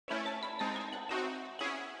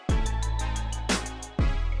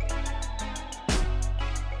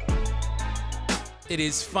It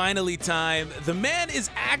is finally time. The man is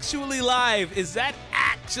actually live. Is that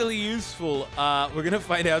actually useful? We're gonna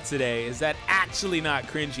find out today. Is that actually not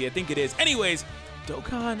cringy? I think it is. Anyways,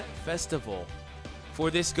 Dokkan Festival for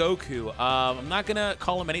this Goku. I'm not gonna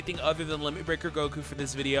call him anything other than Limit Breaker Goku for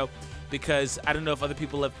this video because I don't know if other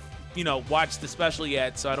people have, watched the special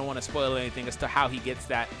yet, so I don't want to spoil anything as to how he gets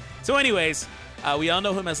that. So anyways, we all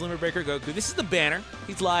know him as Limit Breaker Goku. This is the banner.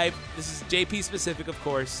 He's live. This is JP specific, of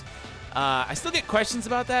course. I still get questions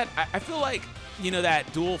about that. I feel like,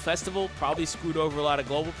 that dual festival probably screwed over a lot of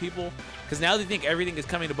global people because now they think everything is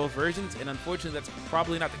coming to both versions, and unfortunately that's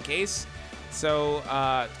probably not the case. So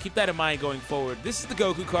keep that in mind going forward. This is the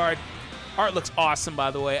Goku card. Art looks awesome,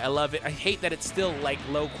 by the way. I love it. I hate that it's still like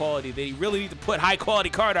low quality. They really need to put high quality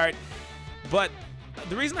card art. But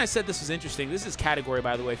the reason I said this was interesting, this is category,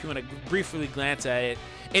 by the way, if you want to briefly glance at it.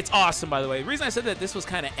 It's awesome, by the way. The reason I said that this was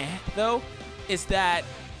kind of though, is that,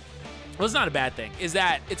 well, it's not a bad thing, is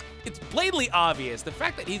that it's blatantly obvious. The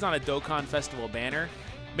fact that he's on a Dokkan Festival banner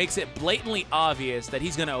makes it blatantly obvious that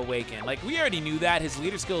he's going to awaken. Like, we already knew that. His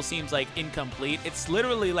leader skill seems like incomplete. It's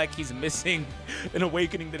literally like he's missing an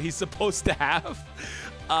awakening that he's supposed to have.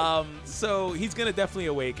 So he's going to definitely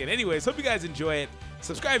awaken. Anyways, hope you guys enjoy it.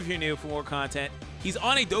 Subscribe if you're new for more content. He's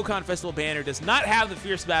on a Dokkan Festival banner, does not have the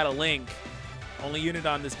Fierce Battle link. Only unit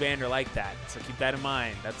on this banner like that, so keep that in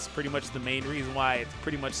mind. That's pretty much the main reason why it's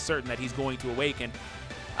pretty much certain that he's going to awaken.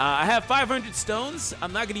 I have 500 stones.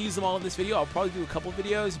 I'm not going to use them all in this video. I'll probably do a couple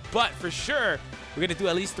videos, but for sure, we're going to do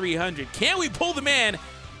at least 300. Can we pull the man,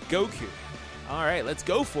 Goku? All right, let's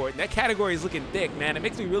go for it. That category is looking thick, man. It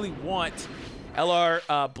makes me really want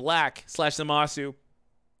LR Black / Zamasu,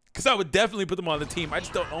 because I would definitely put them on the team. I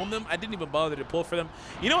just don't own them. I didn't even bother to pull for them.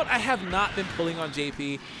 You know what? I have not been pulling on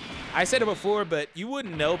JP. I said it before, but you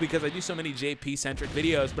wouldn't know because I do so many JP-centric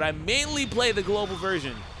videos, but I mainly play the global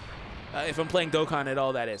version. If I'm playing Dokkan at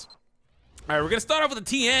all, that is. All right, we're going to start off with a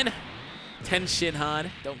TN. 10 Shinhan.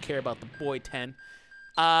 Don't care about the boy 10.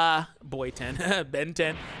 Boy 10. Ben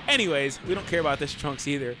 10. Anyways, we don't care about this Trunks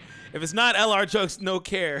either. If it's not LR Trunks, no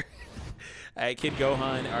care. All right, Kid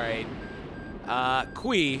Gohan. All right.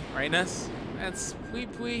 Kui, right, Ness? That's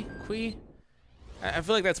Kui. I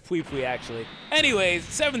feel like that's Pui Pui, actually. Anyways,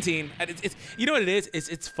 17. It's you know what it is?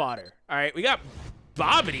 It's fodder. All right, we got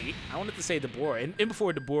Bobbity. I wanted to say Deborah. And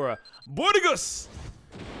before Deborah, Bordigus.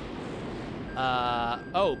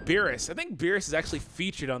 Oh, Beerus. I think Beerus is actually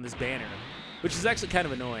featured on this banner, which is actually kind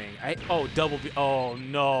of annoying. Oh,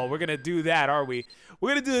 no. We're going to do that, are we?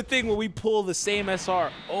 We're going to do the thing where we pull the same SR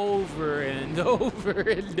over and over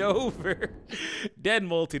and over. Dead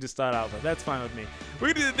multi to start out with. That's fine with me. We're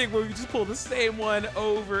going to do the thing where we just pull the same one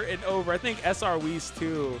over and over. I think SR Whis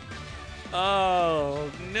too. Oh,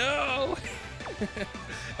 no.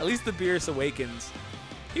 At least the Beerus awakens.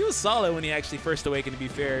 He was solid when he actually first awakened, to be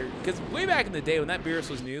fair. Because way back in the day when that Beerus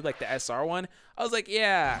was new, like the SR one, I was like,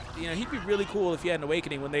 yeah, he'd be really cool if he had an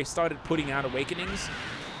awakening when they started putting out awakenings.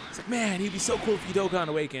 It's like, man, he'd be so cool if he Dokkan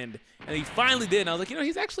awakened. And he finally did, and I was like,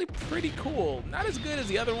 he's actually pretty cool. Not as good as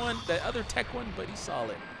the other one, the other tech one, but he's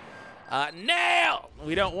solid. Nail!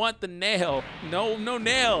 We don't want the nail. No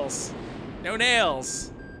nails. No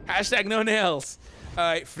nails. Hashtag no nails. All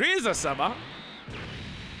right, Frieza-sama.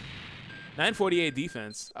 948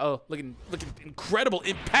 defense. Oh, looking incredible,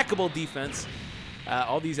 impeccable defense.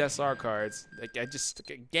 All these SR cards. Like,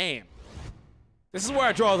 game. This is where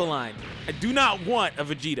I draw the line. I do not want a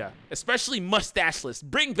Vegeta, especially mustacheless.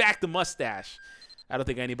 Bring back the mustache. I don't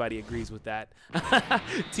think anybody agrees with that.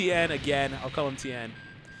 TN again. I'll call him TN.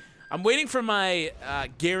 I'm waiting for my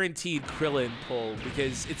guaranteed Krillin pull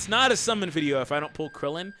because it's not a summon video if I don't pull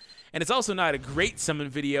Krillin, and it's also not a great summon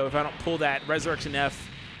video if I don't pull that Resurrection F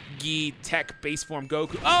Gi Tech base form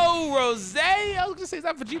Goku. Oh, Rose! I was gonna say, is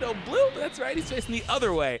that Vegito blue? But that's right. He's facing the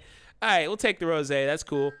other way. All right, we'll take the Rose. That's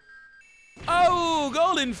cool. Oh,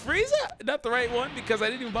 Golden Frieza! Not the right one because I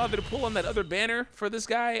didn't even bother to pull on that other banner for this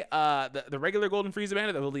guy. The regular Golden Frieza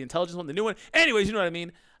banner, the intelligence one, the new one. Anyways, you know what I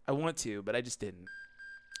mean. I want to, but I just didn't.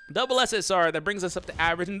 Double SSR, that brings us up to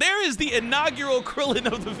average. And there is the inaugural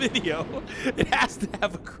Krillin of the video. It has to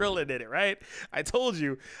have a Krillin in it, right? I told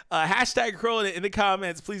you. Hashtag Krillin in the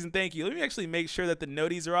comments, please and thank you. Let me actually make sure that the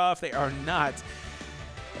noties are off. They are not.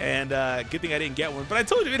 And good thing I didn't get one. But I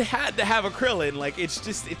told you it had to have a Krillin. Like, it's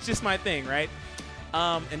just my thing, right?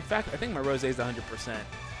 In fact, I think my Rose is 100%.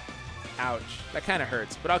 Ouch. That kind of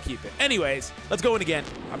hurts, but I'll keep it. Anyways, let's go in again.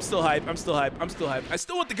 I'm still hype. I still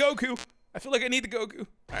want the Goku. I feel like I need the Goku.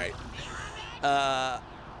 All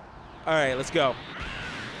right, let's go.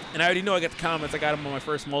 And I already know I got the comments. I got him on my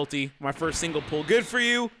first multi, my first single pull. Good for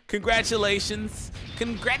you. Congratulations.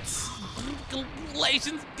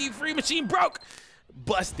 Congratulations. The free machine broke.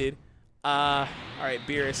 Busted. All right,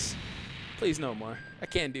 Beerus. Please no more. I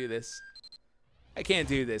can't do this. I can't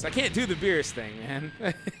do this. I can't do the Beerus thing, man.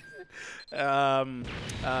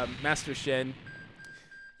 Master Shen.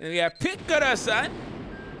 And we have Piccolo-san.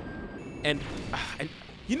 And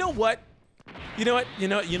you know what? You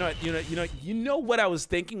know what I was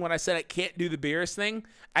thinking when I said I can't do the Beerus thing?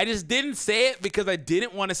 I just didn't say it because I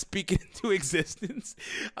didn't want to speak it into existence.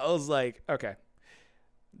 I was like, okay.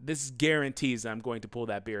 This guarantees I'm going to pull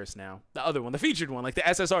that Beerus now. The other one, the featured one, like the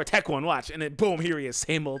SSR Tech one, watch. And then boom, here he is,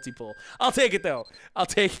 same multi-pull. I'll take it though. I'll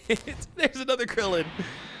take it. There's another Krillin.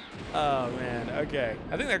 Oh man, okay.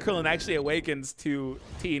 I think that Krillin actually awakens to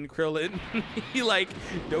Teen Krillin. He like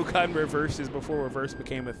Dokkan reverses before reverse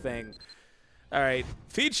became a thing. All right,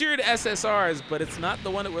 featured SSRs, but it's not the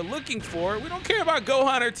one that we're looking for. We don't care about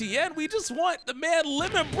Gohan or Tien. We just want the man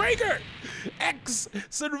Limit Breaker. X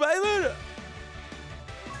Survivor.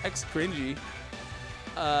 X cringy.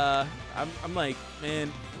 I'm like,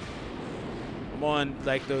 man, I'm on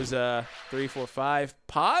like those 3, 4, 5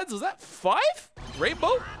 pods. Was that 5?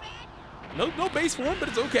 Rainbow? No base form, but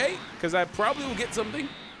it's okay because I probably will get something.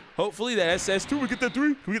 Hopefully that SS2 we get that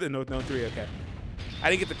 3. Can we get that? No 3. Okay. I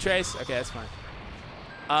didn't get the trace. Okay, that's fine.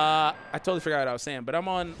 I totally forgot what I was saying, but I'm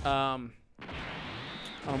on a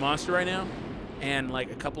monster right now, and like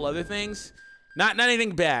a couple other things. Not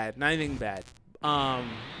anything bad. Not anything bad.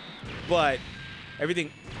 But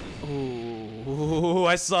everything. Ooh,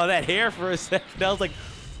 I saw that hair for a second. I was like,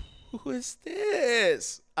 who is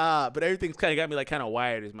this? But everything's kind of got me like kind of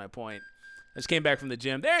wired is my point. I just came back from the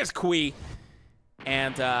gym. There's Kui.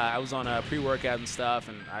 And I was on a pre-workout and stuff,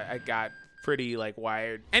 and I got pretty like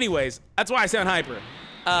wired. Anyways, that's why I sound hyper.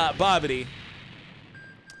 Bobbity.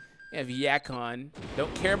 We have Yakon.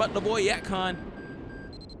 Don't care about the boy Yakon.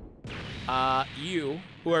 You,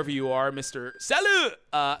 whoever you are, Mr. Salut,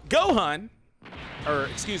 Gohan, or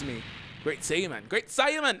excuse me, Great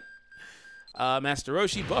Saiyaman, Master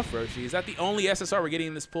Roshi, Buff Roshi. Is that the only SSR we're getting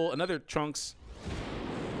in this pool? Another Trunks.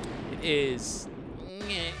 It is.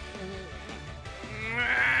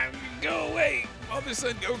 Go away, Father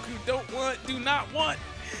Son Goku. Do not want.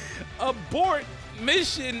 Abort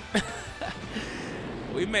mission.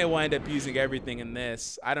 We may wind up using everything in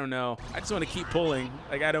this. I don't know. I just want to keep pulling.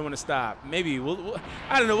 Like, I don't want to stop. Maybe we'll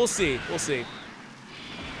I don't know. We'll see. We'll see.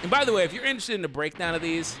 And by the way, if you're interested in the breakdown of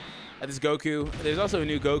these, this Goku, there's also a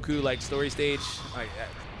new Goku like story stage. Like,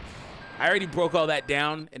 I already broke all that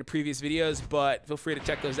down in the previous videos, but feel free to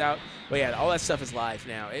check those out. But yeah, all that stuff is live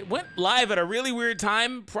now. It went live at a really weird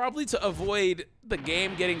time, probably to avoid the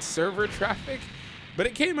game getting server traffic. But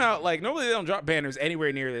it came out like, normally they don't drop banners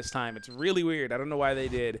anywhere near this time. It's really weird. I don't know why they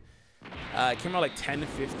did. It came out like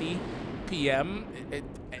 10:50 p.m.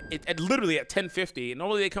 It literally at 10:50.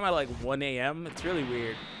 Normally they come out like 1 a.m. It's really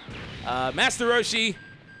weird. Master Roshi.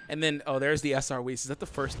 And then, oh, there's the SR Whis. Is that the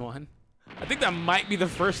first one? I think that might be the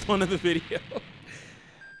first one of the video.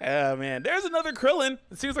 Oh, man. There's another Krillin.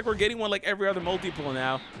 It seems like we're getting one like every other multi-pull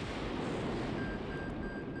now.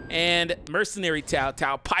 And Mercenary Tao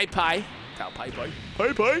Pai Pai. Pai.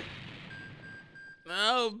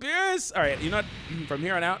 Oh, Beerus. All right, you know what? From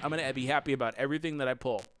here on out, I'm going to be happy about everything that I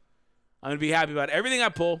pull. I'm going to be happy about everything I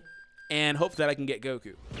pull and hope that I can get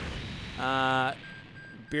Goku.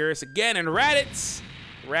 Beerus again and Radish.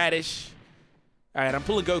 All right, I'm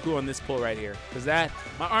pulling Goku on this pull right here because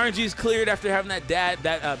my RNG is cleared after having that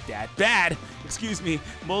bad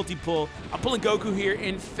multi-pull. I'm pulling Goku here.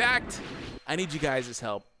 In fact, I need you guys'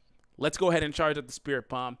 help. Let's go ahead and charge up the Spirit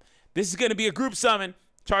Bomb. This is going to be a group summon.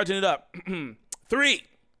 Charging it up. 3,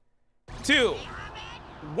 2,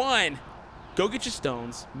 1. Go get your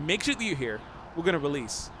stones. Make sure that you're here. We're going to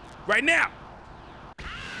release right now.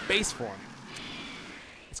 Base form.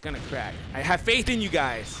 It's going to crack. I have faith in you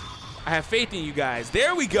guys.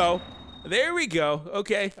 There we go.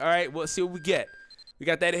 Okay. All right. Well, let's see what we get. We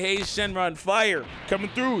got that Haze Shenron on fire coming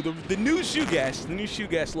through. The new Shugash. The new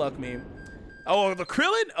Shugash luck meme. Oh, the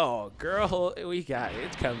Krillin? Oh, girl, we got it.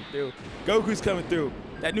 It's coming through. Goku's coming through.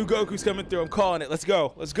 That new Goku's coming through. I'm calling it. Let's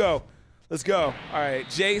go. All right,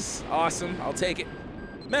 Jace, awesome. I'll take it.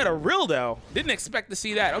 Man, a real though. Didn't expect to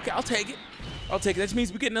see that. Okay, I'll take it. That just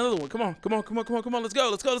means we get another one. Come on. Let's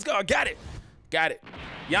go. I got it.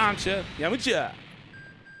 Yamcha.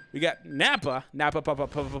 We got Nappa, Papa,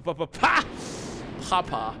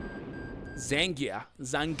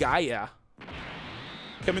 Zangaya.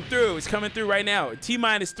 Coming through. It's coming through right now.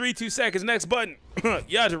 T-minus 3, 2 seconds. Next button.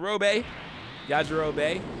 Yajirobe.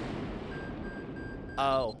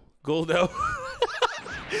 Oh, Guldo.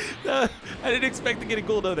 I didn't expect to get a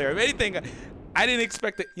Guldo there. If anything, I didn't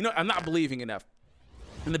expect it. You know, I'm not believing enough.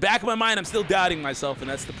 In the back of my mind, I'm still doubting myself, and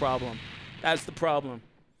that's the problem. That's the problem.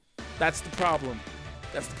 That's the problem.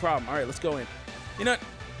 That's the problem. All right, let's go in. You know what?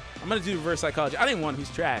 I'm going to do reverse psychology. I didn't want him.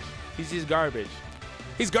 He's trash. He's garbage.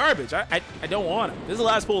 He's garbage. I don't want him. This is the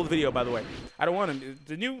last poll of the video, by the way. I don't want him.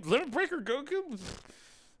 The new Limit Breaker Goku?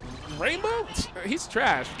 Rainbow? He's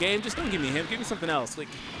trash. Game, just don't give me him. Give me something else. Like,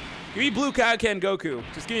 give me Blue Kaioken Goku.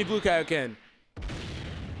 Just give me Blue Kaioken.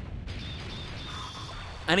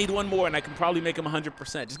 I need one more, and I can probably make him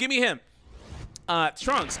 100%. Just give me him.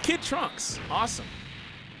 Trunks. Kid Trunks. Awesome.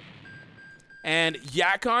 And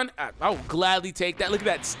Yakon. I'll gladly take that. Look at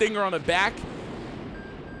that stinger on the back.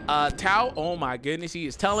 Tao. Oh, my goodness. He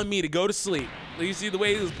is telling me to go to sleep. You see the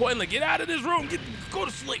way he was pointing? Like, get out of this room. Go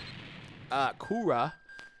to sleep. Kura.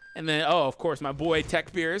 And then, oh, of course, my boy Tech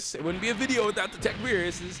Fierce. It wouldn't be a video without the Tech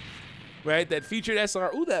Fierces, right? That featured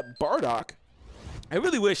SR. Ooh, that Bardock. I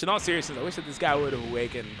really wish, in all seriousness, I wish that this guy would have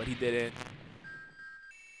awakened, but he didn't.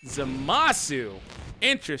 Zamasu.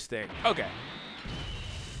 Interesting. Okay.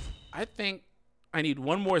 I think I need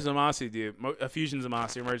one more Zamasu, dude. A fusion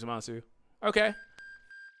Zamasu, merge Zamasu. Okay.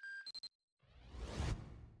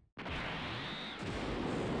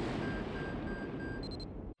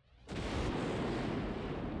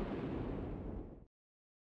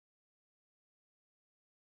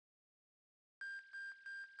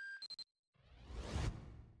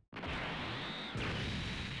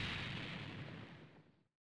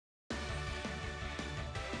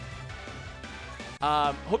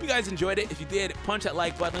 Hope you guys enjoyed it. If you did, punch that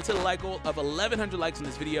like button. Let's hit a like goal of 1,100 likes on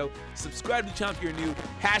this video. Subscribe to the channel if you're new.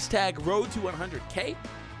 Hashtag road to 100K.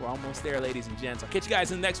 We're almost there, ladies and gents. I'll catch you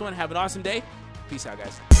guys in the next one. Have an awesome day. Peace out,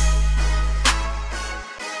 guys.